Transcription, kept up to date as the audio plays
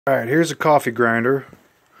Alright, here's a coffee grinder.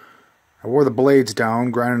 I wore the blades down,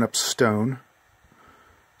 grinding up stone.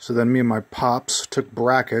 So then me and my pops took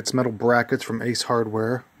brackets, metal brackets from Ace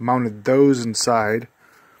Hardware, mounted those inside.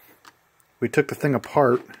 We took the thing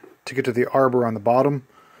apart to get to the arbor on the bottom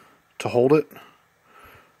to hold it.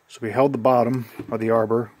 So we held the bottom of the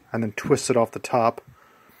arbor and then twisted off the top,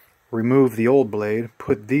 removed the old blade,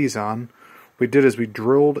 put these on. What we did is we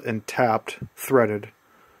drilled and tapped, threaded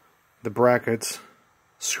the brackets,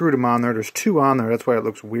 screwed them on there. There's two on there, that's why it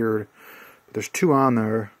looks weird. There's two on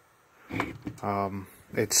there.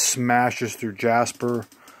 It smashes through jasper,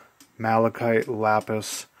 malachite,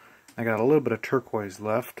 lapis. I got a little bit of turquoise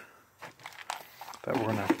left that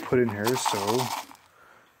we're going to put in here, so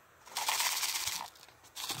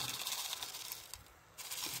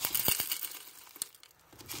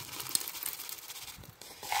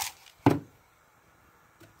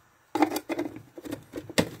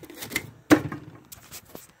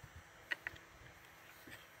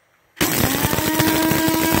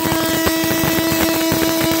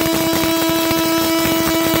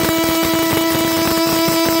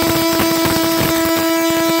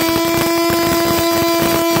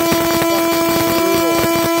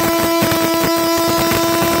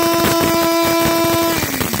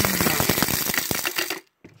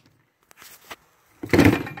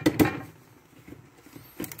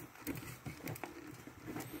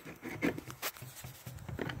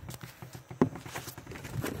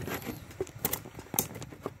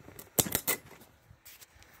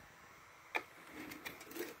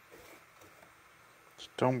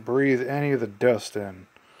don't breathe any of the dust in,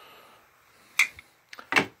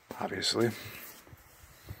 obviously.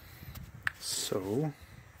 So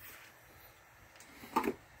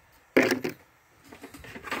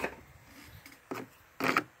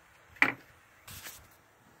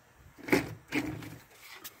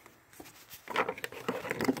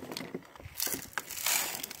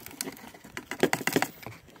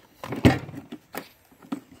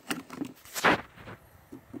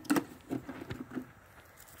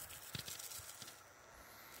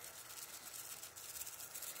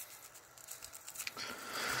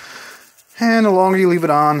and the longer you leave it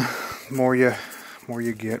on, the more you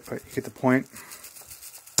get, but you get the point.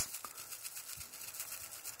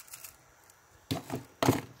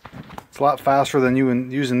 It's a lot faster than you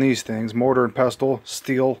using these things, mortar and pestle,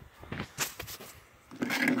 steel.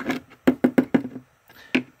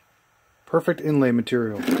 Perfect inlay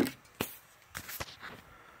material.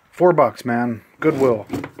 $4, man. Goodwill.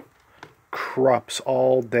 Crops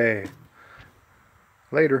all day.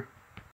 Later.